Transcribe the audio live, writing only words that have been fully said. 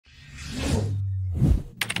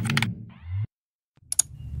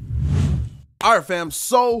All right, fam,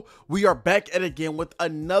 so we are back at it again with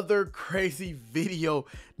another crazy video.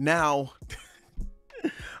 Now,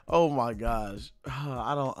 oh my gosh,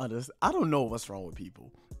 I don't understand. I don't know what's wrong with people.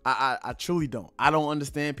 I truly don't. I don't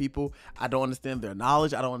understand people. I don't understand their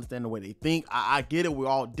knowledge. I don't understand the way they think. I get it. We're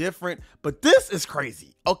all different, but this is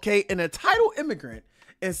crazy. Okay, an entitled immigrant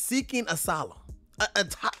is seeking asylum.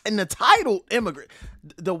 An entitled immigrant.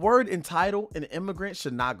 The word entitled and immigrant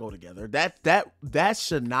should not go together. That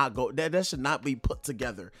should not go. That should not be put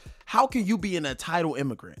together. How can you be an entitled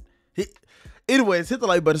immigrant? Anyways, hit the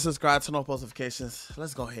like button, subscribe, turn on post notifications.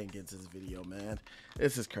 Let's go ahead and get into this video, man.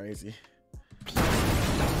 This is crazy.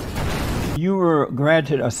 You were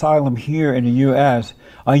granted asylum here in the U.S.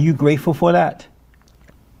 Are you grateful for that?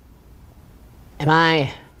 Am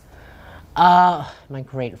I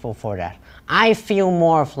grateful for that? I feel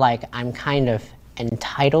more of like I'm kind of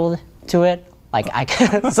entitled to it. Like I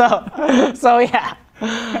can, so yeah.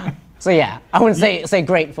 So yeah, I wouldn't say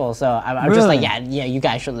grateful. So I'm really? Just like yeah, you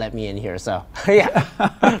guys should let me in here. So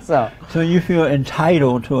yeah. So you feel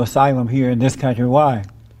entitled to asylum here in this country? Why?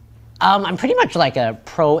 I'm pretty much like a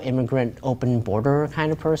pro-immigrant, open border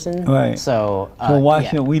kind of person. Right. So why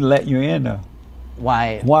should we let you in though?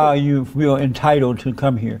 Why do you feel entitled to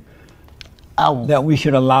come here? That we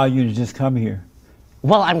should allow you to just come here?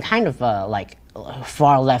 Well, I'm kind of like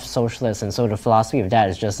far left socialist, and so the philosophy of that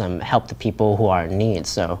is just help the people who are in need.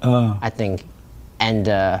 So I think, and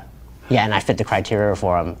yeah, and I fit the criteria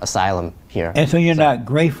for asylum here. And so you're not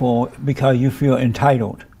grateful because you feel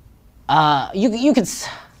entitled? You could.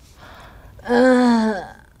 I'm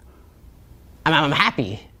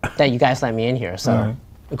happy that you guys let me in here. So right.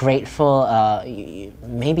 Grateful.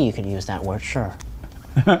 Maybe you could use that word. Sure.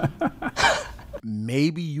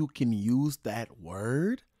 Maybe you can use that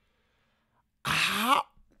word?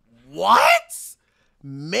 What?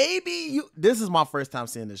 Maybe you. This is my first time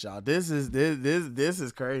seeing this, y'all. This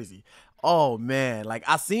is crazy. Oh man, like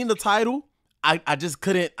I seen the title, I just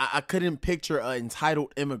couldn't. I couldn't picture an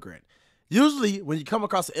entitled immigrant. Usually, when you come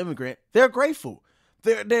across an immigrant, they're grateful.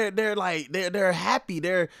 They're happy.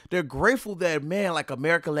 They're grateful that, man, like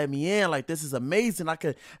America let me in. Like this is amazing. I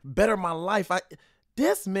could better my life.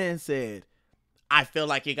 This man said, I feel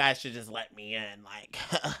like you guys should just let me in. Like,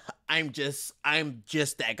 I'm just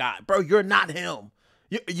that guy. Bro, you're not him.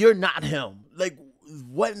 You're not him. Like,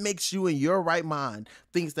 what makes you in your right mind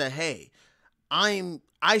thinks that, hey, I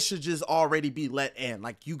should just already be let in.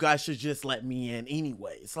 Like, you guys should just let me in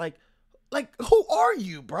anyways. Like, who are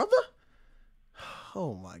you, brother?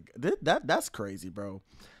 Oh my God. That's crazy, bro.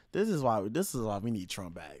 This is why we need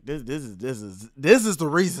Trump back. This is the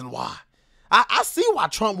reason why. I see why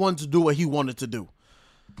Trump wanted to do what he wanted to do.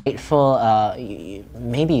 Grateful,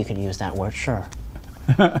 maybe you could use that word, sure.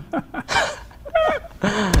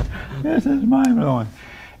 This is mind-blowing.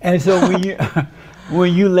 And so were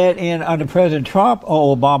you let in under President Trump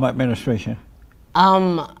or Obama administration?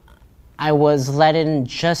 I was let in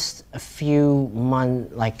just a few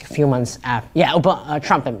months after, yeah,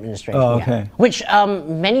 Trump administration. Oh, okay. Yeah. Which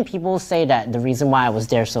many people say that the reason why I was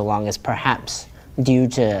there so long is perhaps due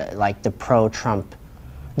to like the pro-Trump,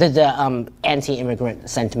 the anti-immigrant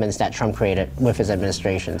sentiments that Trump created with his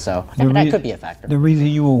administration. So that could be a factor. The reason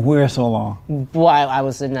you were where so long? Well, I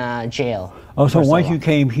was in jail. Oh, so once you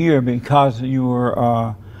came here because you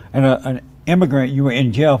were an immigrant, you were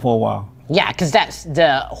in jail for a while. Yeah, because that's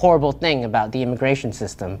the horrible thing about the immigration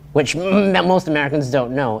system, which most Americans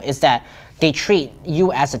don't know, is that they treat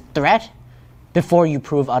you as a threat before you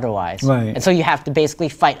prove otherwise. Right. And so you have to basically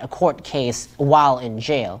fight a court case while in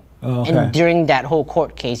jail. Oh, okay. And during that whole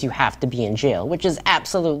court case, you have to be in jail, which is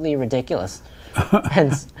absolutely ridiculous.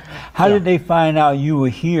 How did they find out you were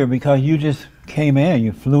here? Because you just came in,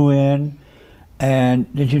 you flew in, and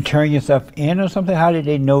did you turn yourself in or something? How did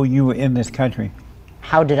they know you were in this country?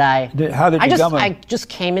 How did I? I just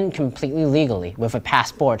came in completely legally with a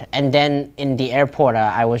passport, and then in the airport,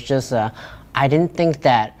 I was just, I didn't think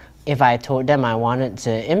that if I told them I wanted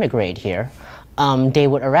to immigrate here, they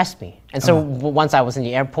would arrest me. And so once I was in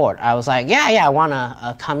the airport, I was like, yeah, I want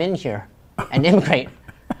to come in here and immigrate.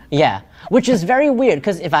 Yeah, which is very weird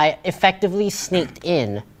because if I effectively sneaked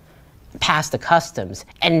in past the customs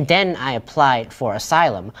and then I applied for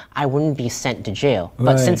asylum, I wouldn't be sent to jail.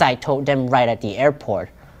 But since I told them right at the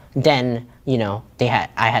airport, then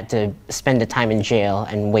I had to spend the time in jail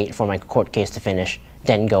and wait for my court case to finish,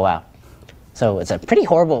 then go out. So it's a pretty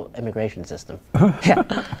horrible immigration system. Yeah.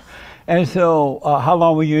 And so how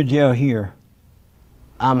long were you in jail here?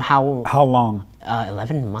 How long?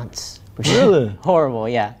 11 months. Really? Horrible,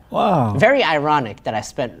 yeah. Wow. Very ironic that I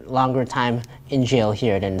spent longer time in jail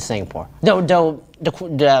here than in Singapore. Though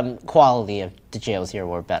the quality of the jails here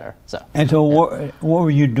were better. So. And so, what were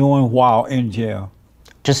you doing while in jail?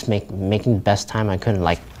 Just making the best time I could,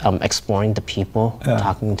 like exploring the people,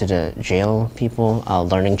 talking to the jail people,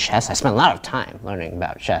 learning chess. I spent a lot of time learning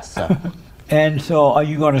about chess. So. And so, are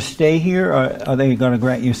you going to stay here, or are they going to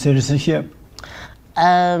grant you citizenship?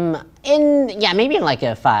 Maybe in like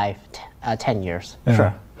 10 years. Yeah.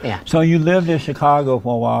 Sure. Yeah. So you lived in Chicago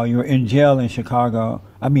for a while. You were in jail in Chicago.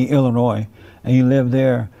 I mean Illinois, and you lived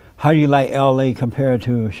there. How do you like LA compared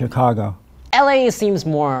to Chicago? LA seems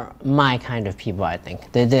more my kind of people, I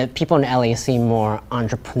think. The people in LA seem more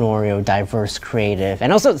entrepreneurial, diverse, creative,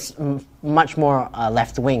 and also it's much more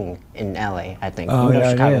left-wing in LA, I think. Oh,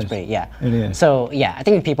 yeah, Chicago's it is. pretty, yeah. It is. So, yeah, I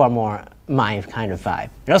think the people are more my kind of vibe.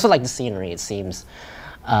 And also like the scenery, it seems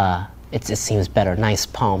better. Nice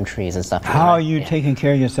palm trees and stuff. How are you taking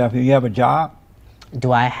care of yourself? Do you have a job?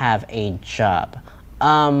 Do I have a job?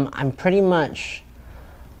 I'm pretty much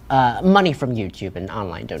money from YouTube and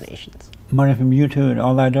online donations. Money from YouTube and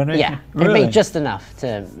all that donation? Yeah, Really? I make just enough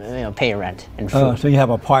to pay rent and food. Oh, so you have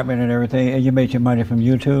an apartment and everything, and you make your money from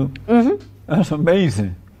YouTube? Mm-hmm. That's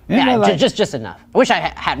amazing. Isn't Yeah, that like- just enough. I wish I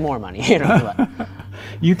had more money, you know. But,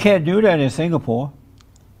 You can't do that in Singapore.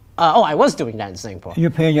 I was doing that in Singapore. You're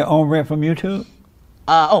paying your own rent from YouTube?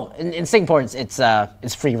 In Singapore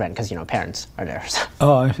it's free rent because parents are there. So.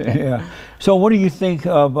 Oh, I see, yeah. So what do you think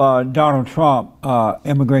of Donald Trump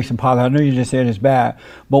immigration policy? I know you just said it's bad,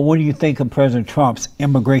 but what do you think of President Trump's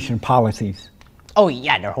immigration policies? Oh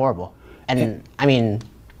yeah, they're horrible. And I mean,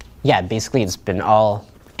 yeah, basically it's been all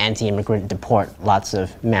anti-immigrant deport, lots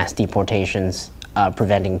of mass deportations,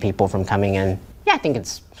 preventing people from coming in. Yeah, I think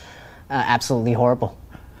it's absolutely horrible.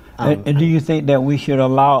 And do you think that we should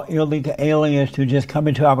allow illegal aliens to just come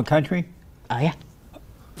into our country? Yeah.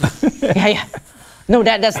 yeah. No,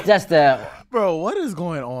 that's the. Bro, what is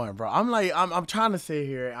going on, bro? I'm trying to sit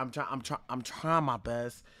here. I'm trying my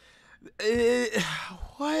best.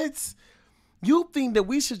 What? You think that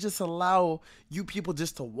we should just allow you people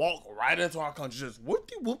just to walk right into our country, just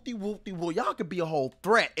whoopty whoopty whoopty whoop? Y'all could be a whole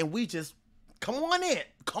threat, and we just come on in,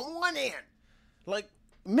 like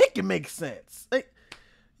make it make sense. Like,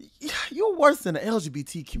 you're worse than the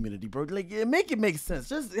LGBT community, bro. Like, make it make sense.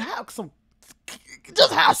 Just have some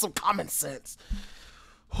common sense.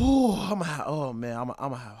 I'm gonna have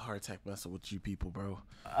a heart attack messing with you people, bro.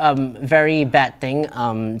 Very bad thing.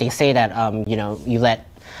 They say that you let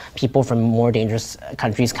people from more dangerous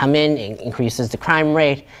countries come in, it increases the crime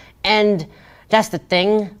rate, and that's the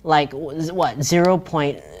thing. Like, what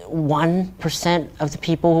 0.1% of the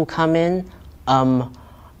people who come in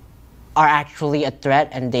are actually a threat,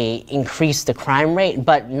 and they increase the crime rate.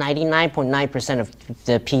 But 99.9% of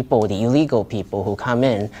the people, the illegal people who come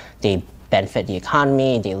in, they benefit the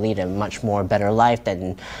economy. They lead a much more better life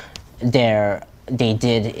than they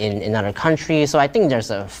did in other countries. So I think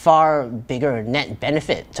there's a far bigger net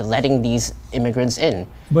benefit to letting these immigrants in.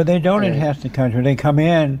 But they don't enhance the country. They come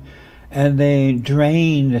in and they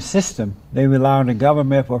drain the system. They rely on the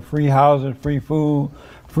government for free housing, free food,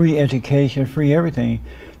 free education, free everything.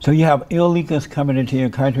 So you have illegals coming into your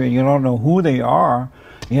country and you don't know who they are.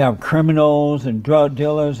 You have criminals and drug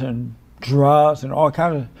dealers and drugs and all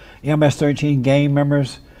kinds of MS-13 gang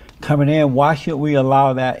members coming in. Why should we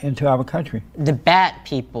allow that into our country? The bad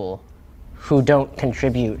people who don't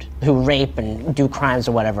contribute, who rape and do crimes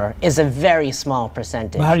or whatever, is a very small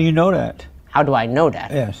percentage. But how do you know that? How do I know that?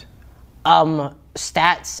 Yes.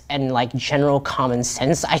 Stats and like general common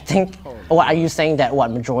sense, I think. What are you saying, that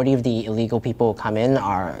majority of the illegal people who come in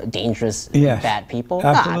are dangerous, yes, bad people?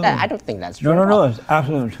 Absolutely. I don't think that's true. No, it's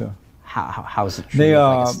absolutely true. How is it true? They,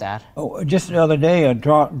 like a stat? Just the other day, a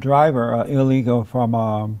driver, illegal from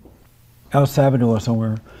El Salvador or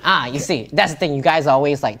somewhere. You see, that's the thing. You guys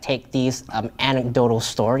always like take these anecdotal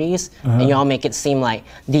stories and you all make it seem like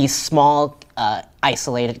these small,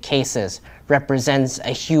 isolated cases represents a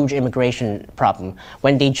huge immigration problem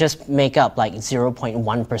when they just make up like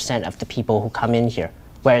 0.1% of the people who come in here,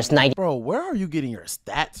 whereas 90. Bro, where are you getting your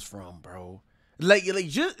stats from, bro? Like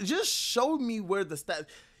just show me where the stats.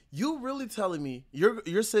 You really telling me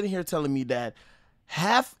you're sitting here telling me that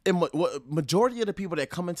majority of the people that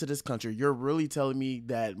come into this country, you're really telling me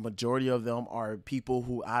that majority of them are people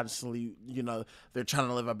who actually, they're trying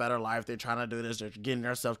to live a better life, they're trying to do this, they're getting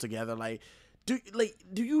themselves together. Like, do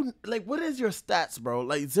you what is your stats, bro?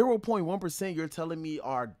 Like 0.1% you're telling me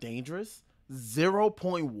are dangerous?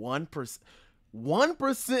 0.1%.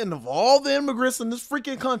 1% of all the immigrants in this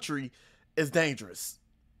freaking country is dangerous.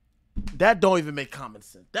 That don't even make common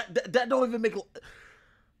sense. That don't even make.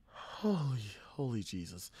 Holy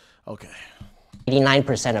Jesus. Okay.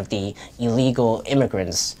 89% of the illegal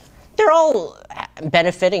immigrants, they're all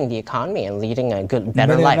benefiting the economy and leading a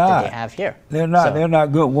better life than they have here. They're not. So, they're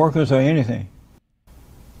not good workers or anything.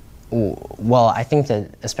 Well, I think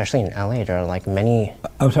that especially in LA, there are like many.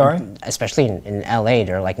 I'm sorry. Especially in LA,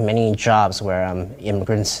 there are like many jobs where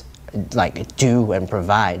immigrants like do and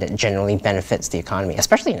provide that generally benefits the economy,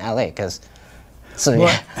 especially in LA, because. So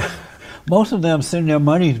yeah. Most of them send their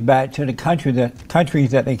monies back to the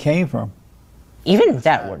countries that they came from. Even if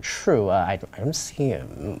that were true, I don't see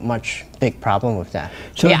much big problem with that.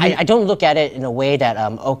 So yeah, I don't look at it in a way that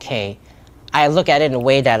okay. I look at it in a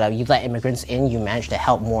way that you let immigrants in, you manage to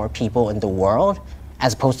help more people in the world,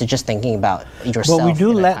 as opposed to just thinking about yourself. But we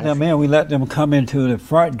do let them in. We let them come into the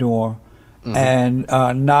front door, and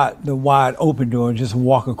not the wide open door, just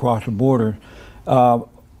walk across the border.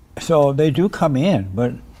 So they do come in,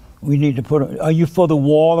 but we need to put. Are you for the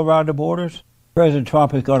wall around the borders? President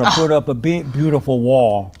Trump is going to put up a big, beautiful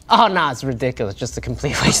wall. Oh no, it's ridiculous! Just a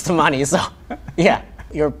complete waste of money. So, yeah,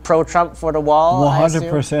 you're pro-Trump for the wall.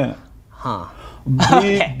 100%. Huh.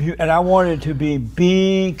 Big, and I want it to be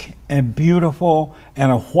big and beautiful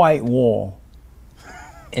and a white wall.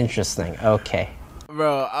 Interesting. Okay.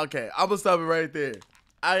 Bro, okay. I'm gonna stop it right there.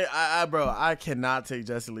 Bro, I cannot take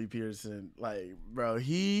Jesse Lee Peterson. Like, bro,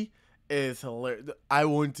 he is hilarious. I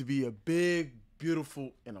want it to be a big,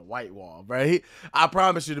 beautiful, and a white wall, bro. I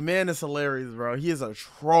promise you, the man is hilarious, bro. He is a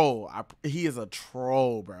troll. He is a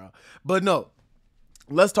troll, bro. But no,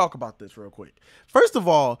 let's talk about this real quick. First of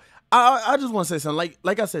all, I just want to say something.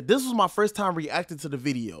 Like I said, this was my first time reacting to the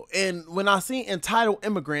video. And when I seen Entitled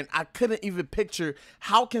Immigrant, I couldn't even picture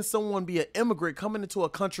how can someone be an immigrant coming into a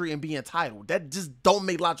country and be entitled. That just don't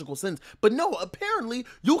make logical sense. But no, apparently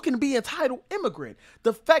you can be entitled immigrant.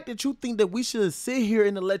 The fact that you think that we should sit here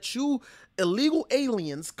and let you illegal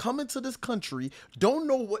aliens come into this country, don't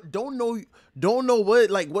know what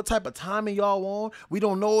like what type of timing y'all on. We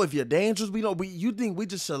don't know if you're dangerous. You think we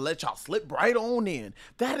just should let y'all slip right on in.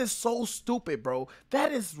 That is so stupid, bro.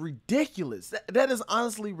 That is ridiculous. That is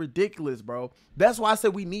honestly ridiculous, bro. That's why I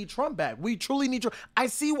said we need Trump back. We truly need Trump. I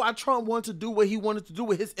see why Trump wanted to do what he wanted to do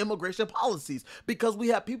with his immigration policies, because we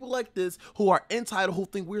have people like this who are entitled, who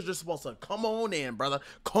think we're just supposed to come on in, brother.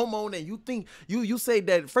 Come on in. You think you say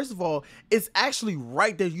that, first of all, it's actually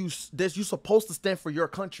right that you're supposed to stand for your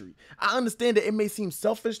country. I understand that it may seem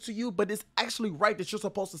selfish to you, but it's actually right that you're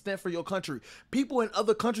supposed to stand for your country. People in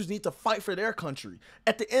other countries need to fight for their country.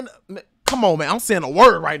 At the end, come on, man, I'm saying a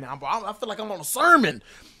word right now, bro. I feel like I'm on a sermon.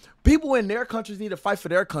 People in their countries need to fight for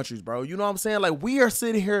their countries, bro. You know what I'm saying? Like, we are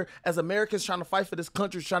sitting here as Americans trying to fight for this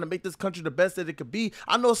country, trying to make this country the best that it could be.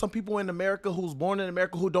 I know some people in America who's born in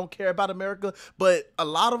America who don't care about America, but a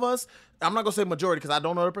lot of us, I'm not gonna say majority because I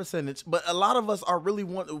don't know the percentage, but a lot of us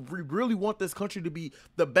we really want this country to be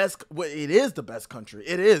the best. Well, it is the best country.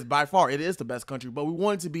 It is by far. It is the best country, but we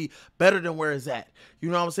want it to be better than where it's at.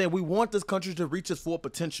 You know what I'm saying? We want this country to reach its full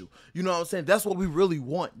potential. You know what I'm saying? That's what we really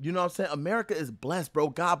want. You know what I'm saying? America is blessed, bro.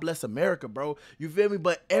 God bless America, bro. You feel me?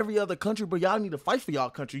 But every other country, bro, y'all need to fight for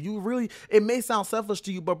y'all country. It may sound selfish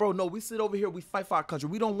to you, but bro, no, we sit over here, we fight for our country.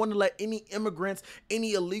 We don't want to let any immigrants,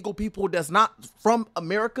 any illegal people that's not from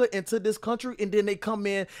America into this country, and then they come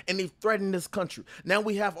in and they threaten this country. Now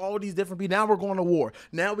we have all these different people. Now we're going to war.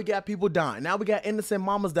 Now we got people dying. Now we got innocent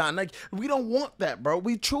mamas dying. Like, we don't want that, bro.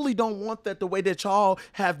 We truly don't want that, the way that y'all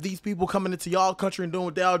have these people coming into y'all country and doing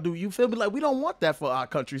what they'll do. You feel me? Like, we don't want that for our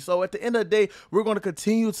country. So at the end of the day, we're going to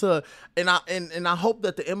continue to, and I hope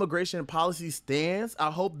that the immigration policy stands.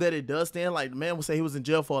 I hope that it does stand. Like, the man would say he was in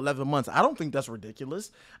jail for 11 months. I don't think that's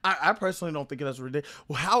ridiculous. I personally don't think that's ridiculous.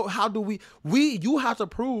 Well, how do you have to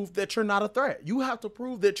prove that you're not a threat. You have to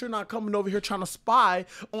prove that you're not coming over here trying to spy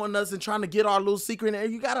on us and trying to get our little secret.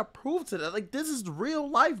 And you got to prove to that. Like, this is real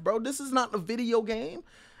life, bro. This is not a video game.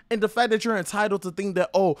 And the fact that you're entitled to think that,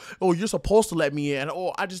 oh, you're supposed to let me in.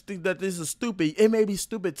 Oh, I just think that this is stupid. It may be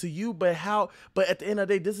stupid to you, but at the end of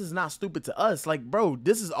the day, this is not stupid to us. Like, bro,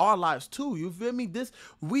 this is our lives too. You feel me?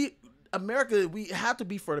 America, we have to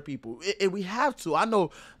be for the people. We have to. I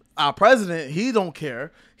know our president, he don't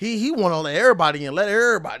care. He want to let everybody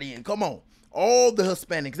in. Come on. All the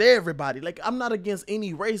Hispanics, everybody. Like, I'm not against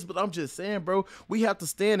any race, but I'm just saying, bro, we have to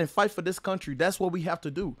stand and fight for this country. That's what we have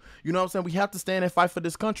to do. You know what I'm saying? We have to stand and fight for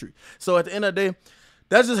this country. So at the end of the day,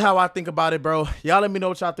 that's just how I think about it, bro. Y'all let me know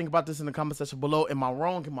what y'all think about this in the comment section below. Am I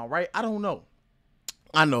wrong? Am I right? I don't know.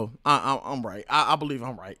 I know. I'm right. I believe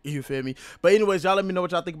I'm right. You feel me? But anyways, y'all let me know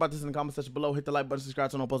what y'all think about this in the comment section below. Hit the like button,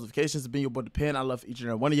 subscribe, turn on post notifications. It's been your boy, Depend. I love each and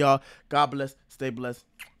every one of y'all. God bless. Stay blessed.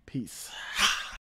 Peace.